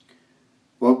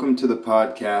Welcome to the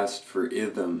podcast for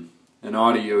Ithem, an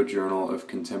audio journal of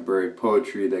contemporary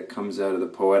poetry that comes out of the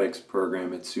poetics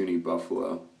program at SUNY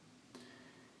Buffalo.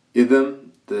 Ithem,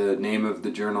 the name of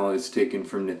the journal, is taken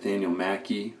from Nathaniel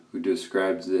Mackey, who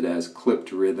describes it as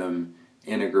clipped rhythm,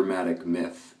 anagrammatic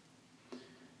myth.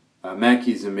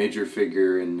 Mackey is a major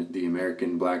figure in the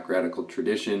American Black radical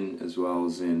tradition, as well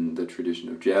as in the tradition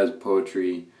of jazz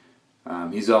poetry.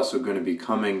 He's also going to be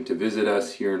coming to visit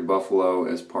us here in Buffalo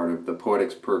as part of the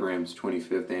Poetics Program's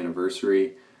 25th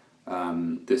anniversary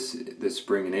this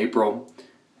spring in April.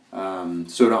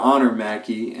 So to honor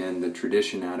Mackey and the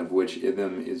tradition out of which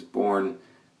Ithem is born,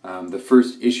 the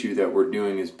first issue that we're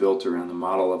doing is built around the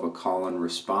model of a call and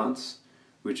response,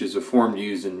 which is a form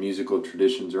used in musical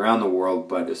traditions around the world,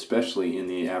 but especially in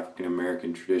the African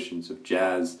American traditions of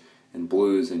jazz and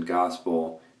blues and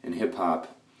gospel and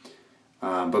hip-hop.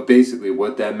 But basically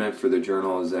what that meant for the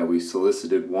journal is that we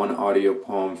solicited one audio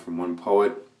poem from one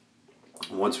poet.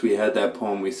 Once we had that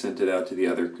poem, we sent it out to the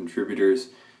other contributors,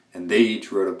 and they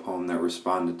each wrote a poem that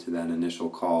responded to that initial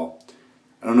call.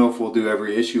 I don't know if we'll do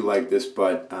every issue like this,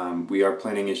 but we are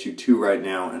planning issue 2 right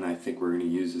now, and I think we're going to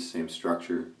use the same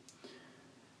structure.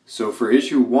 So for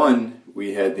issue 1,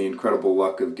 we had the incredible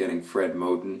luck of getting Fred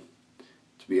Moten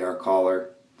to be our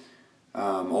caller.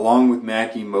 Along with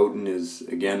Mackey, Moten is,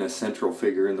 again, a central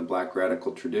figure in the Black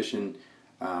radical tradition.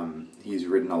 He's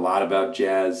written a lot about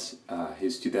jazz.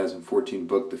 His 2014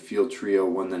 book, The Field Trio,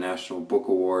 won the National Book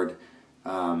Award.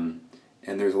 And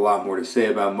there's a lot more to say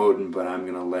about Moten, but I'm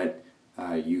going to let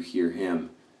you hear him.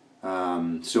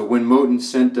 So when Moten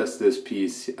sent us this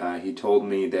piece, he told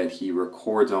me that he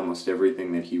records almost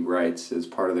everything that he writes as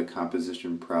part of the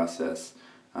composition process,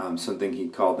 something he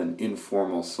called an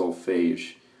informal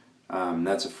solfege.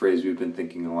 That's a phrase we've been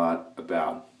thinking a lot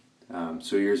about.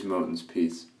 So here's Moten's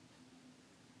piece.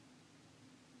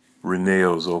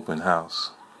 Reneo's open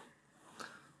house.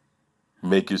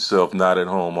 Make yourself not at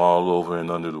home all over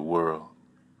and under the world.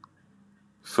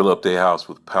 Fill up their house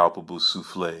with palpable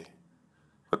souffle,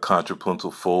 a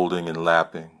contrapuntal folding and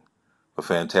lapping, a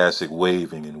fantastic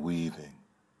waving and weaving,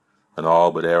 an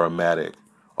all but aromatic,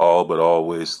 all but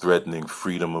always threatening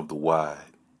freedom of the wide.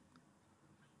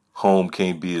 Home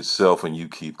can't be itself when you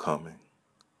keep coming.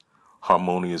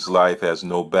 Harmonious life has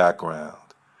no background,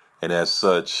 and as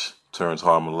such turns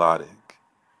harmonic.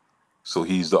 So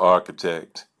he's the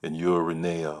architect, and you're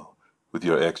Reneo with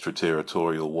your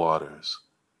extraterritorial waters.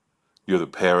 You're the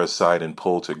parasite and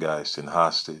poltergeist and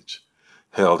hostage,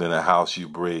 held in a house you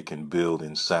break and build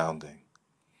in sounding.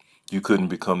 You couldn't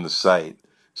become the site,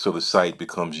 so the site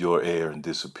becomes your air and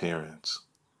disappearance.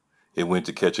 It went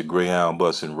to catch a Greyhound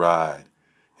bus and ride,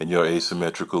 and your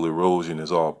asymmetrical erosion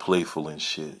is all playful and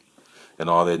shit. And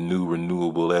all that new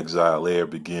renewable exile air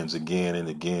begins again and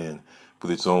again with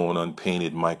its own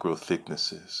unpainted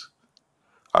micro-thicknesses.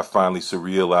 I finally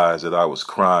surrealized that I was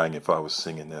crying if I was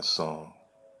singing that song.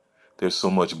 There's so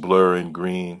much blur and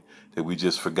green that we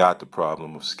just forgot the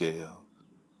problem of scale.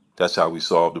 That's how we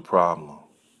solved the problem.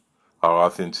 Our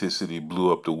authenticity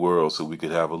blew up the world so we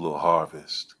could have a little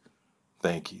harvest.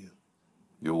 Thank you.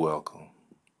 You're welcome.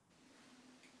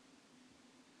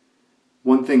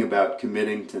 One thing about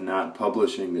committing to not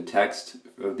publishing the text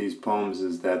of these poems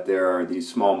is that there are these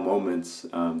small moments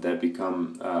that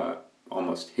become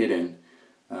almost hidden.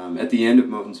 At the end of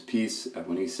Moten's piece,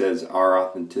 when he says, "Our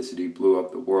authenticity blew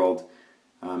up the world,"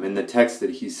 in the text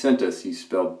that he sent us, he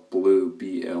spelled blue,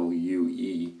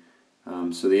 B-L-U-E.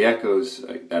 So the echoes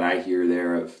that I hear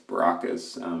there of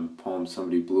Baraka's poem,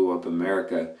 "Somebody Blew Up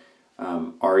America,"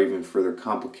 are even further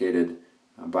complicated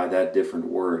by that different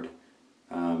word.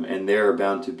 And there are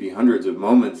bound to be hundreds of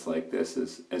moments like this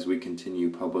as we continue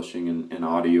publishing an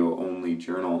audio-only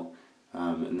journal,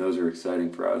 and those are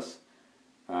exciting for us.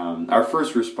 Our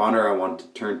first responder I want to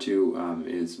turn to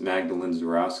is Magdalene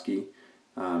Zarowski.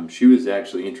 She was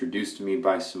actually introduced to me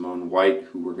by Simone White,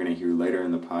 who we're going to hear later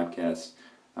in the podcast,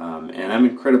 and I'm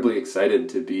incredibly excited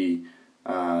to be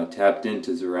tapped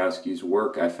into Zarowski's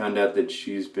work. I found out that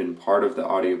she's been part of the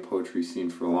audio poetry scene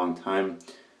for a long time.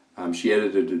 She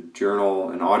edited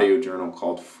an audio journal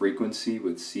called Frequency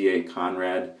with C.A.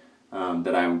 Conrad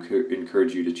that I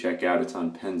encourage you to check out. It's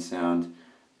on Penn Sound.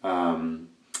 And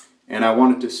I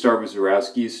wanted to start with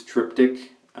Zarowski's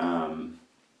triptych, her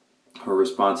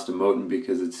response to Moten,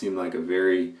 because it seemed like a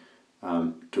very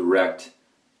direct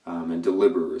and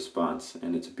deliberate response,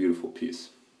 and it's a beautiful piece.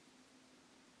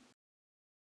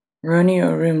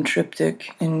 Roneo Room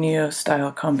Triptych in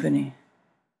Neo-Style Company.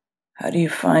 How do you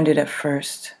find it at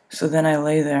first? So then I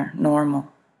lay there,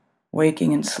 normal,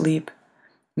 waking in sleep.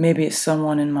 Maybe it's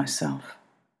someone in myself.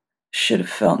 Should have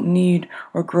felt need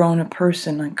or grown a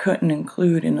person I couldn't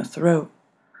include in a throat.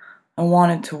 I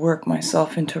wanted to work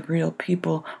myself into real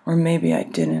people, or maybe I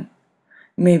didn't.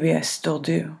 Maybe I still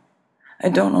do. I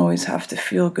don't always have to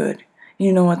feel good.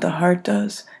 You know what the heart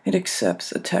does? It accepts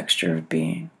the texture of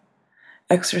being.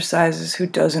 Exercises who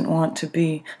doesn't want to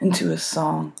be into a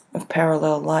song of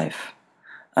parallel life.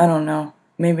 I don't know.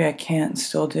 Maybe I can't and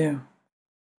still do.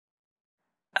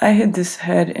 I hid this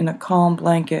head in a calm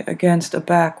blanket against a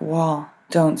back wall.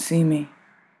 Don't see me.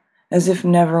 As if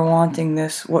never wanting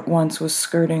this, what once was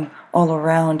skirting all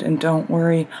around, and don't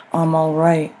worry, I'm all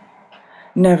right.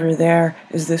 Never there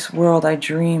is this world I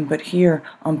dream, but here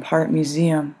I'm part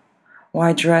museum.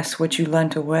 Why dress what you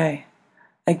lent away?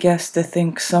 I guess to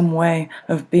think some way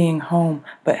of being home,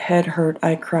 but head hurt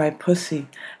I cry pussy,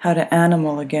 how to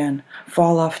animal again,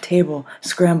 fall off table,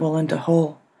 scramble into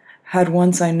hole. Had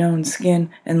once I known skin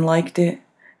and liked it,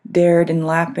 dared in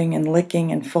lapping and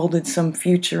licking and folded some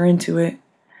future into it.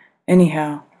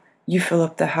 Anyhow, you fill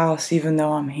up the house even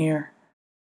though I'm here.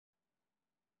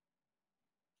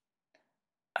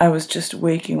 I was just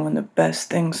waking when the best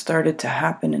things started to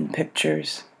happen in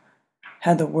pictures.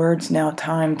 Had the words now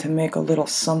time to make a little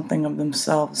something of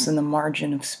themselves in the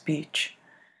margin of speech.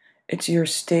 It's your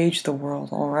stage, the world,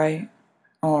 all right?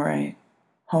 All right.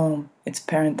 Home, it's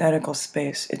parenthetical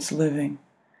space, it's living.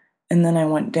 And then I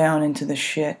went down into the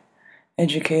shit,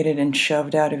 educated and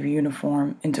shoved out of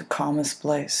uniform into calmest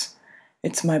place.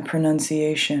 It's my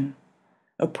pronunciation.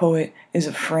 A poet is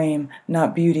a frame,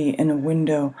 not beauty in a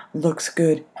window. Looks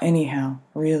good anyhow.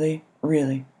 Really,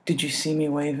 really. Did you see me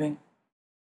waving?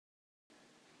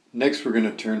 Next, we're going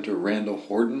to turn to Randall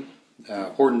Horton.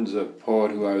 Horton's a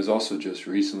poet who I was also just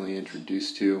recently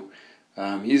introduced to.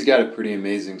 He's got a pretty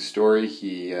amazing story.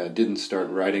 He didn't start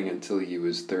writing until he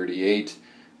was 38,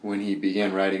 when he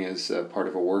began writing as part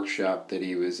of a workshop that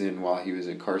he was in while he was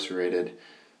incarcerated.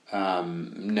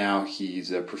 Now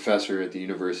he's a professor at the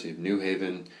University of New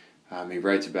Haven. He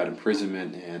writes about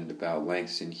imprisonment and about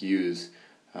Langston Hughes,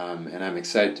 and I'm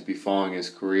excited to be following his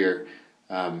career.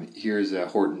 Here's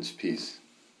Horton's piece.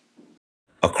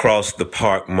 Across the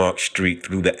park-marked street,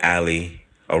 through the alley,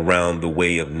 around the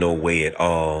way of no way at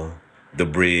all, the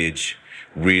bridge,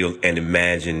 real and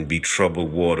imagined, be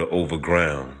troubled water over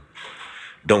ground.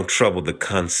 Don't trouble the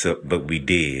concept, but we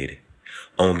did.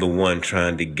 On the one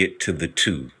trying to get to the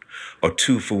two, or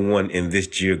two for one in this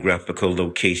geographical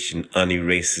location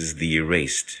unerases the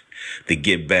erased. The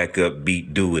get back up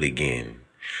beat, do it again.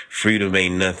 Freedom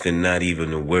ain't nothing, not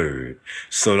even a word.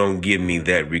 So don't give me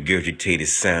that regurgitated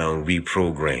sound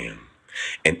reprogram.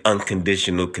 An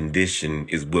unconditional condition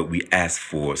is what we ask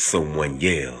for, someone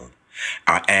yelled.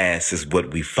 Our ass is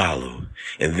what we follow.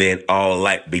 And then all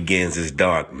light begins as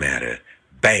dark matter.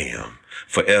 Bam!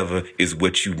 Forever is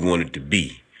what you want it to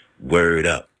be. Word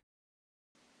up.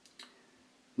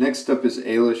 Next up is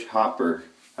Ailish Hopper,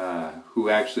 who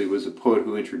actually was a poet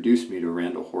who introduced me to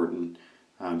Randall Horton.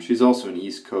 She's also an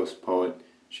East Coast poet.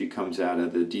 She comes out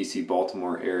of the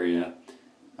DC-Baltimore area.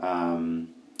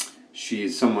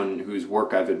 She's someone whose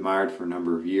work I've admired for a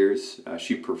number of years.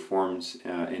 She performs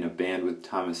in a band with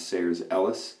Thomas Sayers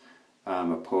Ellis,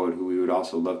 a poet who we would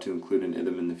also love to include in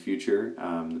Idem in the future.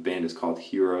 The band is called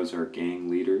Heroes Are Gang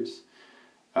Leaders.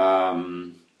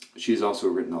 She's also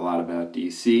written a lot about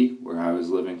DC, where I was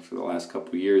living for the last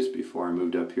couple of years before I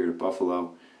moved up here to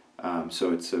Buffalo.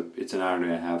 So it's an honor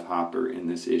to have Hopper in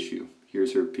this issue.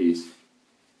 Here's her piece.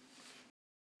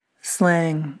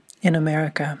 Slang in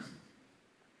America.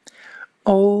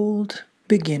 Old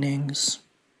beginnings.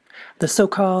 The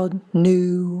so-called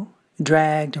new,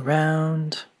 dragged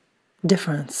around.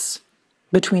 Difference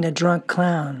between a drunk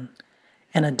clown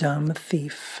and a dumb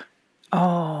thief.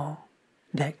 All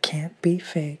that can't be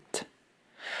faked.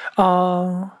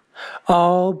 All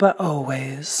but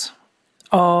always.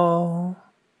 All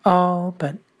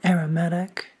but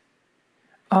aromatic.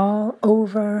 All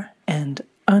over and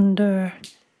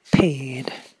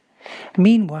underpaid.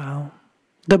 Meanwhile,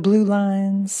 the blue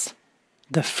lines,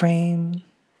 the frame,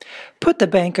 put the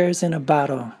bankers in a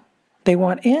bottle. They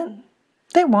want in,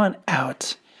 they want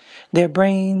out. Their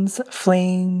brains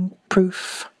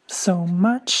flame-proof, so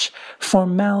much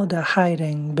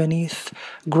formaldehyde beneath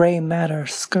gray matter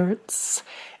skirts.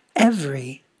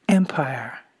 Every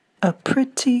empire, a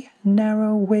pretty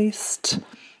narrow waist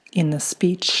in the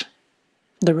speech.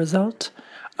 The result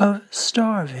of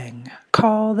starving.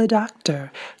 Call the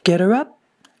doctor. Get her up,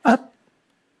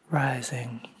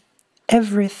 rising.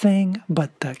 Everything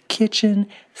but the kitchen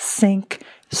sink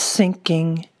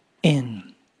sinking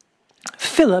in.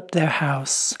 Fill up their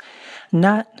house,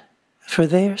 not for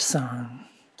their song,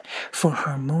 for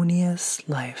harmonious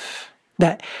life.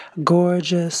 That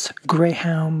gorgeous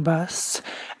Greyhound bus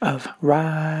of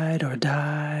ride or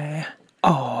die,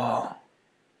 all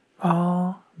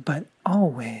all but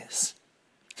always.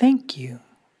 Thank you.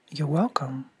 You're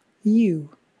welcome. You.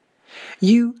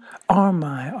 You are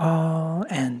my all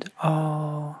and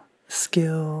all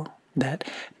skill that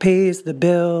pays the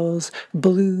bills.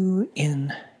 Blue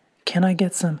in. Can I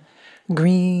get some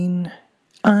green?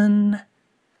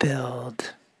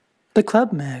 Unbilled. The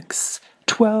Club Mix,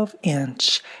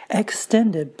 12-inch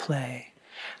extended play.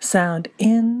 Sound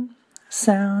in,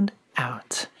 sound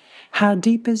out. How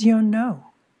deep is your no?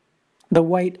 The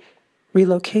White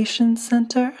Relocation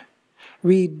Center?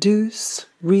 Reduce,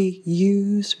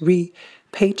 reuse,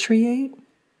 repatriate?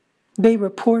 They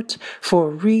report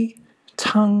for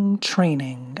tongue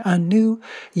training, a new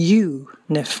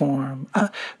uniform,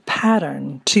 a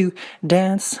pattern to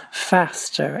dance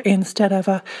faster instead of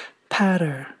a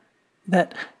patter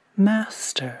that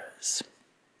masters.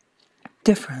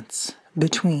 Difference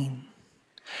between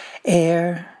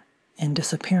air and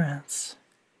disappearance,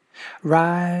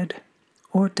 ride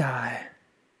or die,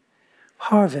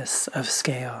 harvests of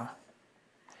scale,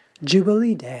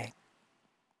 Jubilee Day.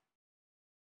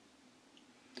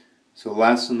 So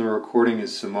last on the recording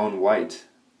is Simone White.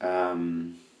 I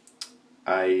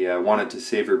wanted to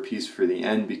save her piece for the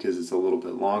end because it's a little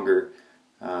bit longer,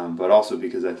 but also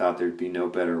because I thought there'd be no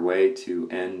better way to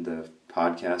end the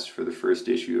podcast for the first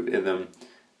issue of Ithem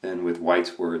than with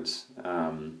White's words.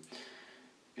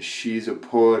 She's a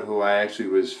poet who I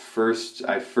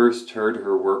first heard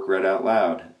her work read out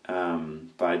loud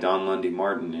by Don Lundy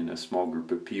Martin in a small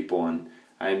group of people, and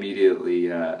I immediately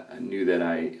knew that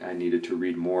I needed to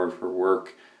read more of her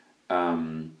work.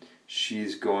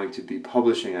 She's going to be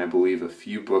publishing, I believe, a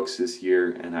few books this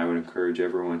year, and I would encourage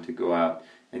everyone to go out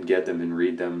and get them and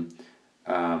read them.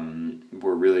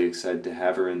 We're really excited to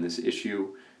have her in this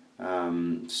issue.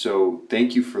 So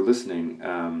thank you for listening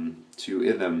to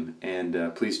Ithem,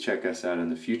 and please check us out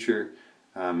in the future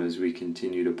as we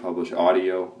continue to publish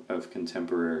audio of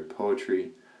contemporary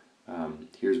poetry.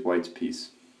 Here's White's piece.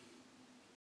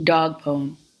 Dog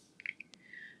poem.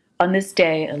 On this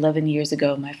day, 11 years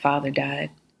ago, my father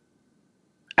died.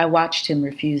 I watched him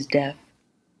refuse death.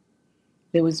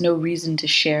 There was no reason to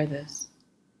share this.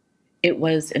 It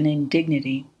was an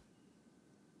indignity.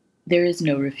 There is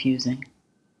no refusing.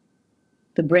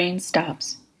 The brain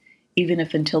stops, even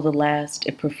if until the last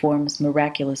it performs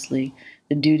miraculously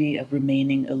the duty of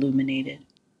remaining illuminated.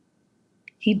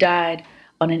 He died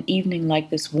on an evening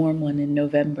like this warm one in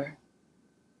November.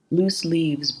 Loose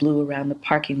leaves blew around the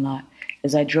parking lot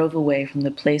as I drove away from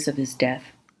the place of his death,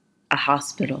 a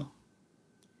hospital.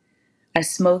 I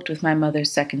smoked with my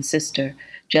mother's second sister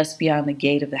just beyond the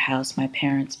gate of the house my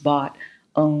parents bought,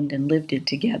 owned, and lived in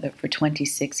together for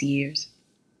 26 years.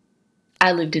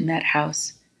 I lived in that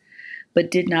house, but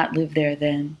did not live there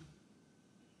then.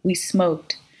 We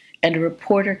smoked, and a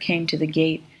reporter came to the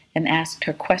gate and asked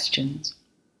her questions.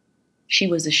 She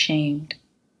was ashamed.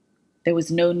 There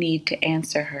was no need to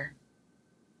answer her.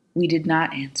 We did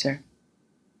not answer.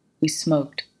 We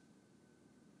smoked.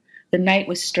 The night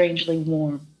was strangely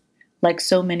warm, like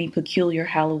so many peculiar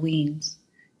Halloweens,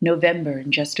 November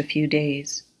in just a few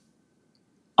days.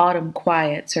 Autumn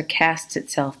quiets or casts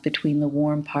itself between the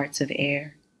warm parts of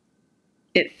air.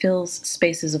 It fills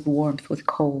spaces of warmth with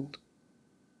cold.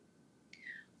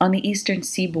 On the eastern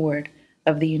seaboard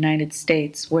of the United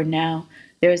States, where now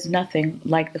there is nothing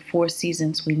like the 4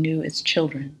 seasons we knew as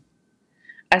children,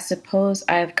 I suppose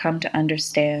I have come to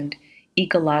understand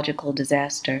ecological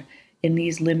disaster in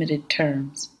these limited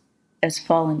terms, as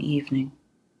fallen evening,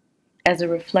 as a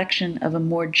reflection of a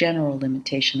more general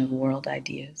limitation of world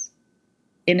ideas,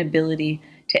 inability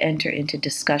to enter into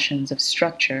discussions of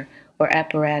structure or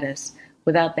apparatus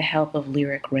without the help of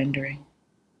lyric rendering.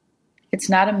 It's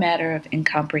not a matter of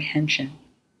incomprehension,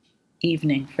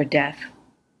 evening for death.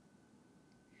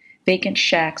 Vacant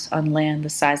shacks on land the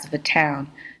size of a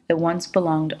town that once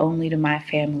belonged only to my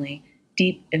family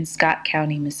deep in Scott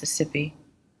County, Mississippi.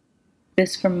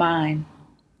 This for mine,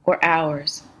 or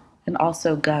ours, and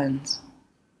also guns.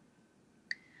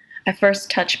 I first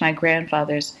touched my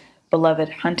grandfather's beloved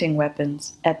hunting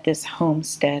weapons at this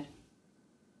homestead.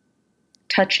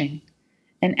 Touching,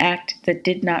 an act that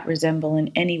did not resemble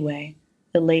in any way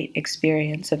the late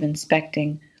experience of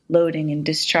inspecting, loading, and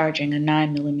discharging a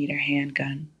 9mm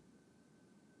handgun.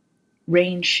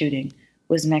 Range shooting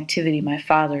was an activity my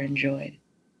father enjoyed,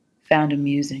 found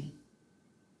amusing.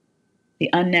 The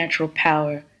unnatural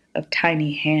power of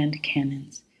tiny hand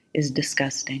cannons is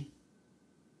disgusting.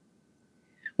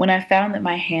 When I found that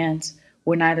my hands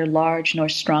were neither large nor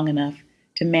strong enough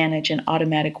to manage an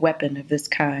automatic weapon of this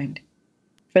kind,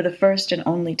 for the first and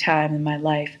only time in my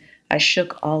life, I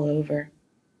shook all over.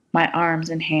 My arms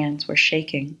and hands were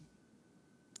shaking.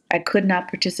 I could not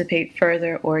participate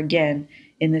further or again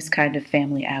in this kind of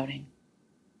family outing.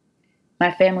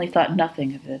 My family thought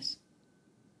nothing of this.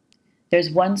 There's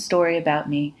one story about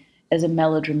me as a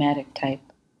melodramatic type,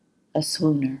 a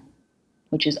swooner,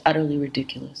 which is utterly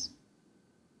ridiculous.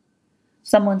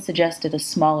 Someone suggested a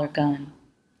smaller gun,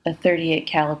 a .38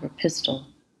 caliber pistol.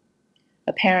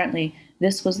 Apparently,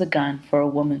 this was the gun for a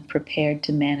woman prepared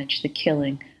to manage the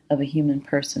killing of a human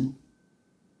person.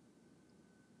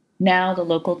 Now the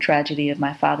local tragedy of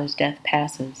my father's death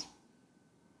passes.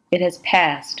 It has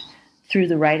passed through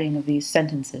the writing of these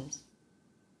sentences.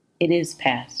 It is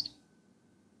past.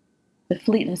 The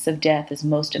fleetness of death is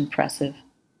most impressive,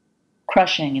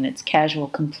 crushing in its casual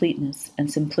completeness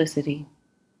and simplicity.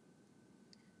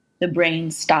 The brain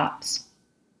stops.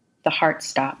 The heart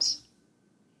stops.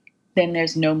 Then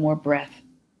there's no more breath,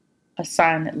 a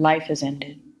sign that life has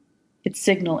ended. Its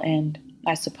signal end,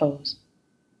 I suppose.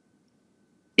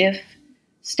 If,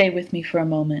 stay with me for a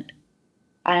moment,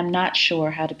 I am not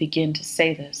sure how to begin to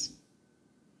say this.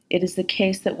 It is the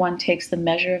case that one takes the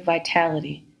measure of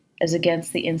vitality as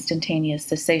against the instantaneous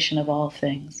cessation of all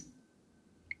things.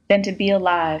 Then to be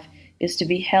alive is to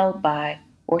be held by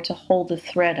or to hold the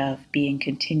thread of being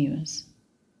continuous.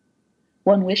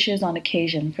 One wishes on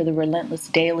occasion for the relentless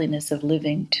dailiness of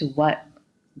living to what?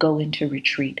 Go into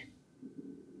retreat.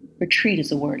 Retreat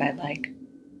is a word I like.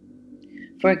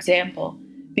 For example,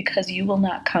 because you will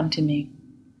not come to me,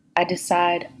 I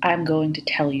decide I'm going to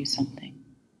tell you something.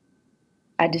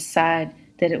 I decide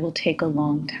that it will take a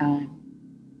long time.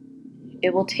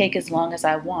 It will take as long as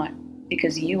I want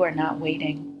because you are not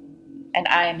waiting, and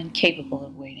I am incapable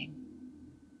of waiting.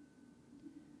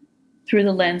 Through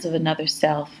the lens of another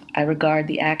self, I regard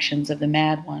the actions of the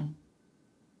mad one.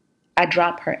 I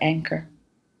drop her anchor.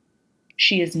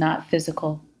 She is not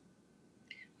physical.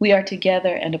 We are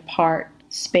together and apart,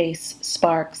 space,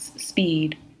 sparks,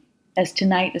 speed, as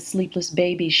tonight the sleepless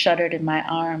baby shuddered in my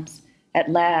arms, at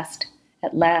last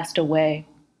away.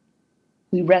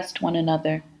 We rest one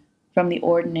another from the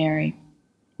ordinary,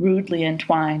 rudely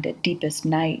entwined at deepest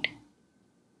night.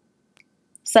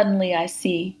 Suddenly I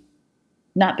see,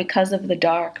 not because of the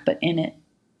dark, but in it,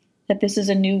 that this is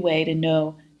a new way to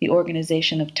know the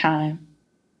organization of time.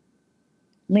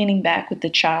 Leaning back with the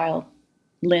child,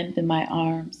 limp in my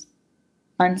arms,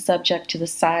 unsubject to the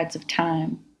sides of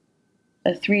time,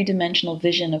 a three-dimensional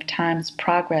vision of time's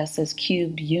progress as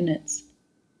cubed units,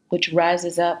 which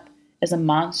rises up as a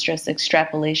monstrous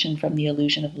extrapolation from the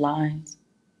illusion of lines.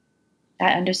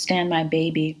 I understand my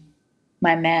baby,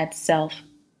 my mad self,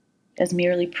 as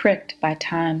merely pricked by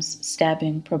time's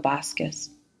stabbing proboscis.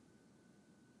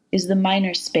 Is the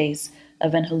minor space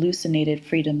of an hallucinated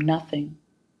freedom nothing?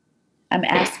 I'm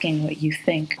asking what you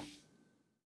think.